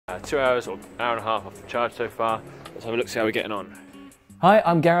2 hours or an hour and a half off the charge so far. Let's have a look, see how we're getting on. Hi,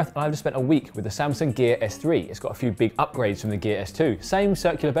 I'm Gareth and I've just spent a week with the Samsung Gear S3. It's got a few big upgrades from the Gear S2. Same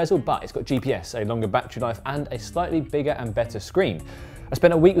circular bezel, but it's got GPS, a longer battery life and a slightly bigger and better screen. I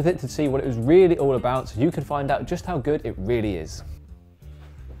spent a week with it to see what it was really all about so you can find out just how good it really is.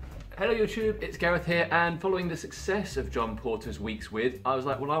 Hello YouTube, it's Gareth here, and following the success of John Porter's Weeks With, I was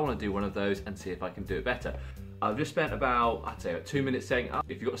like, well, I want to do one of those and see if I can do it better. I've just spent about, I'd say, 2 minutes setting up.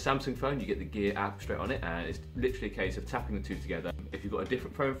 If you've got a Samsung phone, you get the Gear app straight on it, and it's literally a case of tapping the two together. If you've got a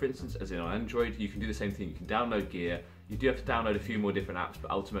different phone, for instance, as in on Android, you can do the same thing. You can download Gear. You do have to download a few more different apps,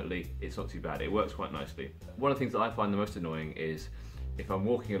 but ultimately, it's not too bad. It works quite nicely. One of the things that I find the most annoying is if I'm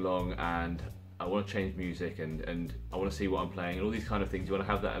walking along and I want to change music and I want to see what I'm playing and all these kind of things, you want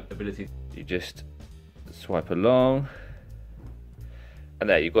to have that ability. You just swipe along, and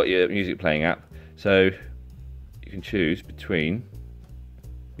there you've got your music playing app. So you can choose between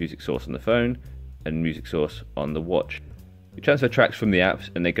music source on the phone and music source on the watch. You transfer tracks from the apps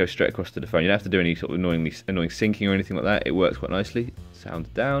and they go straight across to the phone. You don't have to do any sort of annoying syncing or anything like that. It works quite nicely.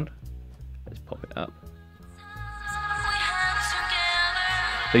 Sound down. Let's pop it up.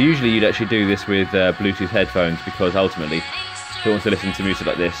 So usually you'd actually do this with Bluetooth headphones because ultimately who wants to listen to music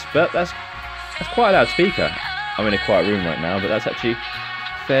like this? But that's quite a loud speaker. I'm in a quiet room right now, but that's actually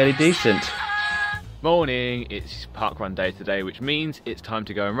fairly decent. Morning, it's parkrun day today, which means it's time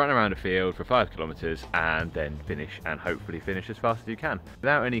to go and run around a field for 5 kilometers and then finish, and hopefully finish as fast as you can.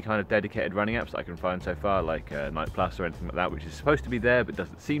 Without any kind of dedicated running apps that I can find so far, like Night Plus or anything like that, which is supposed to be there but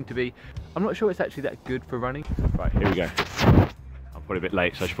doesn't seem to be. I'm not sure it's actually that good for running. Right, here we go. I'm probably a bit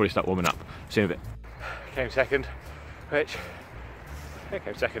late, so I should probably start warming up. See you in a bit. Came second, which, yeah,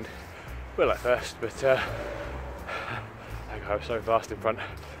 came second. We're like first, but I was so fast in front.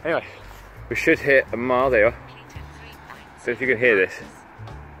 Anyway. We should hit a mile there. So if you can hear this.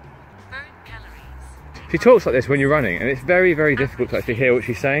 She talks like this when you're running, and it's very, very difficult to actually hear what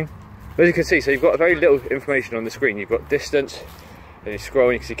she's saying. But as you can see, so you've got very little information on the screen. You've got distance, and you scroll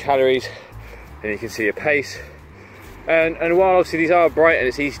and you can see calories, and you can see your pace. And while obviously these are bright and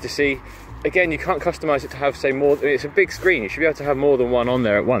it's easy to see, again, you can't customize it to have, say, more. I mean, it's a big screen. You should be able to have more than one on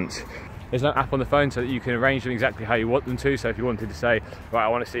there at once. There's no app on the phone so that you can arrange them exactly how you want them to. So if you wanted to say, right, I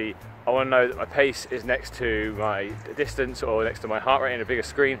want to know that my pace is next to my distance or next to my heart rate in a bigger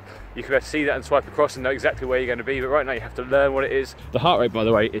screen, you can be able to see that and swipe across and know exactly where you're going to be. But right now you have to learn what it is. The heart rate, by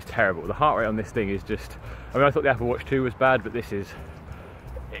the way, is terrible. The heart rate on this thing is just, I mean, I thought the Apple Watch 2 was bad, but this is,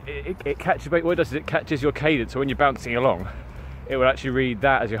 it catches, what it does is it catches your cadence. So when you're bouncing along, it will actually read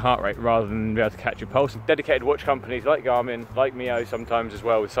that as your heart rate rather than be able to catch your pulse. Dedicated watch companies like Garmin, like Mio sometimes as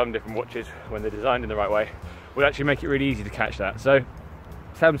well, with some different watches when they're designed in the right way, will actually make it really easy to catch that. So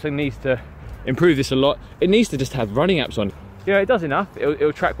Samsung needs to improve this a lot. It needs to just have running apps on. You know, it does enough.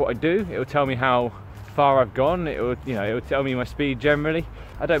 It'll track what I do. It'll tell me how far I've gone. It'll tell me my speed generally.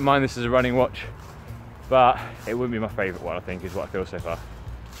 I don't mind this as a running watch, but it wouldn't be my favourite one, I think, is what I feel so far.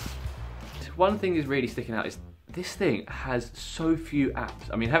 One thing is really sticking out is this thing has so few apps.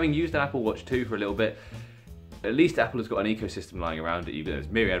 I mean, having used an Apple Watch 2 for a little bit, at least Apple has got an ecosystem lying around it, even though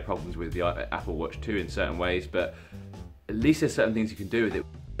there's myriad problems with the Apple Watch 2 in certain ways, but at least there's certain things you can do with it.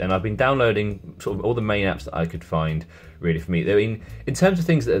 And I've been downloading sort of all the main apps that I could find really for me. I mean, in terms of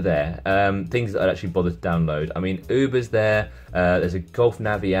things that are there, things that I'd actually bother to download. I mean, Uber's there, there's a Golf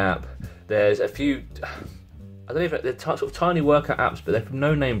Navi app, there's a few, I don't know if they're sort of tiny workout apps, but they're from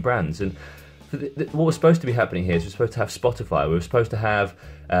no-name brands. And what was supposed to be happening here is we're supposed to have Spotify. We were supposed to have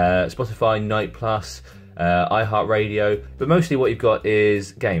Spotify, Night Plus, iHeartRadio, but mostly what you've got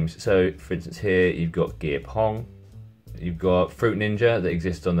is games. So, for instance, here you've got Gear Pong, you've got Fruit Ninja that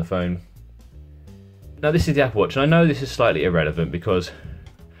exists on the phone. Now, this is the Apple Watch, and I know this is slightly irrelevant because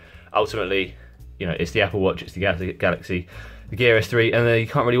ultimately, you know, it's the Apple Watch, it's the Galaxy, the Gear S3, and they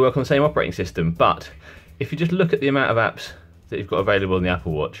can't really work on the same operating system. But if you just look at the amount of apps that you've got available in the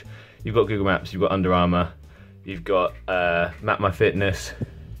Apple Watch, you've got Google Maps, you've got Under Armour, you've got MapMyFitness,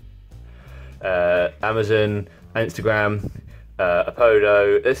 Amazon, Instagram,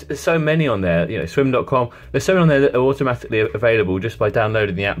 Apodo. There's so many on there, you know, swim.com. There's so many on there that are automatically available just by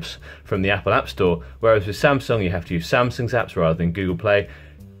downloading the apps from the Apple App Store. Whereas with Samsung, you have to use Samsung's apps rather than Google Play.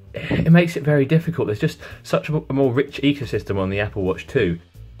 It makes it very difficult. There's just such a more rich ecosystem on the Apple Watch 2.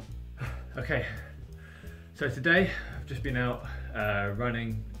 Okay, so today I've just been out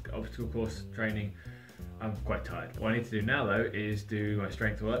running, obstacle course training. I'm quite tired. What I need to do now though is do my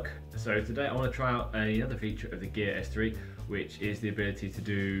strength work. So today I want to try out another feature of the Gear S3, which is the ability to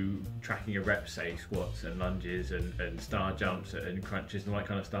do tracking of reps, say squats and lunges and star jumps and crunches and all that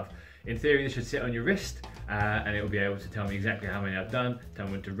kind of stuff In theory, this should sit on your wrist and it will be able to tell me exactly how many I've done, tell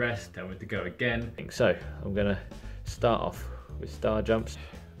me when to rest, tell me when to go again. So I'm gonna start off with star jumps.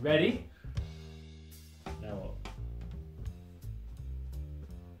 Ready? Now what?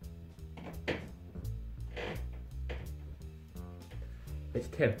 It's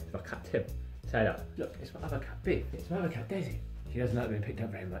Tim, it's my cat Tim. Say that. Look, it's my other cat Biff, it's my other cat Daisy. She doesn't like being picked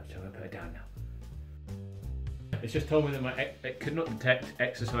up very much, so I'm gonna put her down now. It's just told me that it could not detect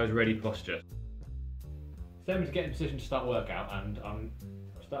exercise ready posture. It's telling me to get in position to start workout, and I'll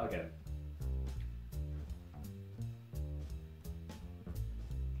start again.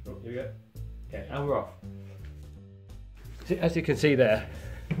 Oh, here we go. Okay, and we're off. As you can see there,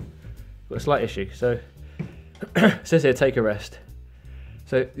 got a slight issue. So it says here, take a rest.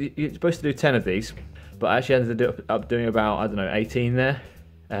 So you're supposed to do 10 of these, but I actually ended up doing about, I don't know, 18 there.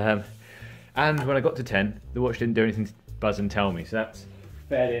 And when I got to 10, the watch didn't do anything to buzz and tell me, so that's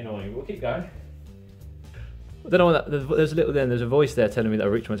fairly annoying. We'll keep going. I don't know what that, there's a voice there telling me that I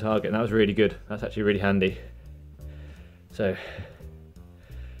reached my target, and that was really good. That's actually really handy. So,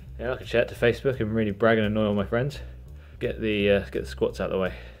 yeah, I can share it to Facebook and really brag and annoy all my friends. Get the squats out of the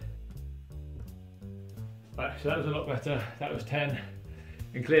way. Right, so that was a lot better. That was 10.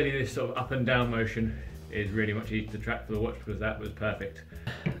 And clearly this sort of up and down motion is really much easier to track for the watch because that was perfect.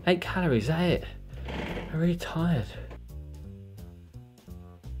 8 calories, is that it? I'm really tired.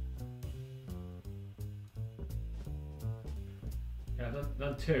 Yeah, I've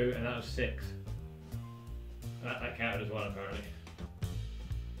done 2 and that was 6. That counted as well apparently.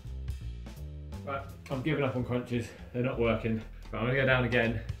 Right, I'm giving up on crunches. They're not working. But I'm gonna go down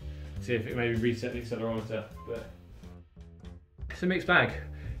again, see if it maybe reset the accelerometer. But it's a mixed bag.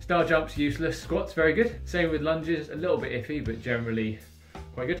 Star jumps useless, squats very good. Same with lunges, a little bit iffy, but generally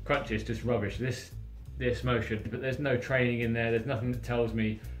quite good. Crunches just rubbish. This motion, but there's no training in there. There's nothing that tells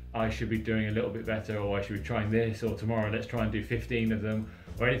me I should be doing a little bit better, or I should be trying this, or tomorrow let's try and do 15 of them,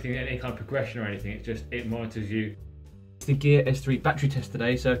 or anything, any kind of progression or anything. It's just, it monitors you. It's the Gear S3 battery test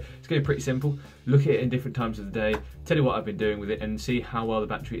today, so it's going to be pretty simple. Look at it in different times of the day, tell you what I've been doing with it, and see how well the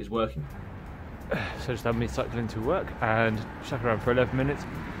battery is working. So just had me cycling to work and stuck around for 11 minutes.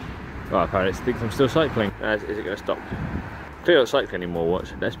 Well, apparently it thinks I'm still cycling. Is it going to stop? Clearly not cycling anymore,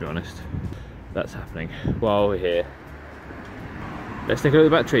 watch, let's be honest. That's happening while we're here. Let's take a look at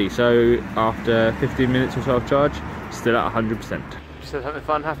the battery. So after 15 minutes or so of charge, still at 100%. Just had something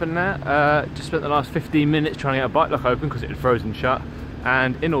fun happen there. Just spent the last 15 minutes trying to get a bike lock open because it had frozen shut.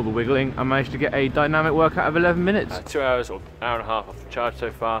 And in all the wiggling, I managed to get a dynamic workout of 11 minutes. 2 hours or hour and a half off the charge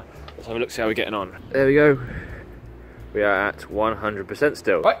so far. Let's have a look, see how we're getting on. There we go. We are at 100%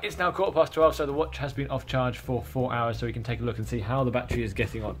 still. Right, it's now 12:15, so the watch has been off charge for 4 hours, so we can take a look and see how the battery is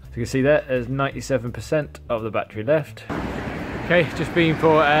getting on. So you can see there's 97% of the battery left. Okay, just been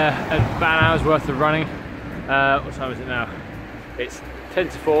for about an hour's worth of running. What time is it now? It's 10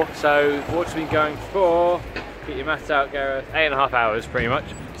 to 4, so the watch has been going for, get your maths out, Gareth, 8.5 hours pretty much.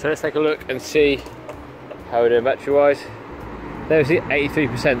 So let's take a look and see how we're doing battery-wise. There's it,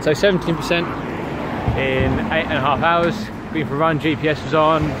 83%, so 17% in 8.5 hours. Been for a run, GPS was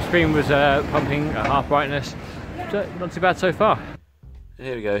on, screen was pumping at half brightness, so not too bad so far. And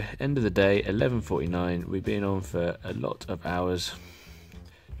here we go, end of the day, 11:49. We've been on for a lot of hours.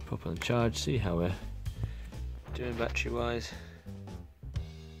 Pop on the charge, see how we're doing battery wise.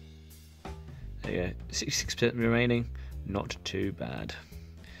 There you go, 66% remaining, not too bad.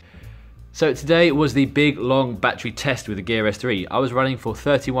 So today was the big long battery test with the Gear S3. I was running for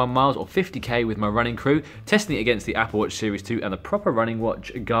 31 miles or 50k with my running crew, testing it against the Apple Watch Series 2 and the proper running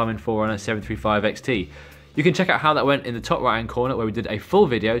watch Garmin Forerunner 735 XT. You can check out how that went in the top right hand corner where we did a full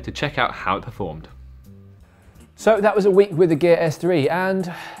video to check out how it performed. So that was a week with the Gear S3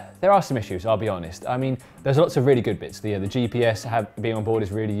 and there are some issues, I'll be honest. I mean, there's lots of really good bits. The GPS being on board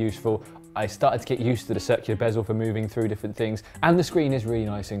is really useful. I started to get used to the circular bezel for moving through different things, and the screen is really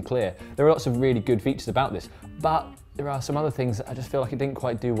nice and clear. There are lots of really good features about this, but there are some other things that I just feel like it didn't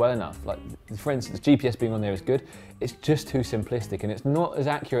quite do well enough. Like, for instance, GPS being on there is good. It's just too simplistic, and it's not as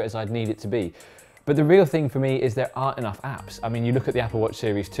accurate as I'd need it to be. But the real thing for me is there aren't enough apps. I mean, you look at the Apple Watch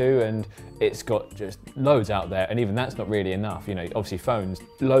Series 2 and it's got just loads out there, and even that's not really enough. You know, obviously phones,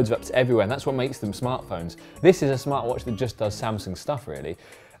 loads of apps everywhere, and that's what makes them smartphones. This is a smartwatch that just does Samsung stuff, really.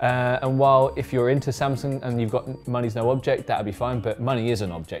 And while if you're into Samsung and you've got money's no object, that'd be fine, but money is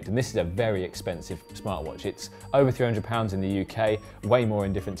an object, and this is a very expensive smartwatch. It's over £300 in the UK, way more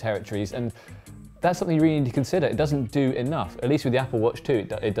in different territories, and that's something you really need to consider. It doesn't do enough, at least with the Apple Watch 2,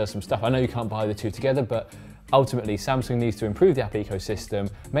 it does some stuff. I know you can't buy the two together, but Ultimately, Samsung needs to improve the app ecosystem,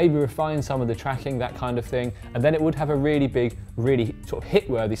 maybe refine some of the tracking, that kind of thing, and then it would have a really big, really sort of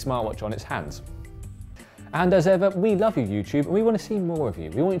hit-worthy smartwatch on its hands. And as ever, we love you, YouTube, and we want to see more of you.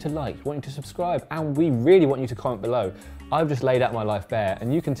 We want you to like, we want you to subscribe, and we really want you to comment below. I've just laid out my life bare,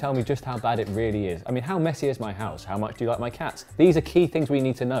 and you can tell me just how bad it really is. I mean, how messy is my house? How much do you like my cats? These are key things we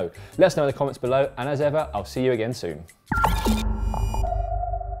need to know. Let us know in the comments below, and as ever, I'll see you again soon.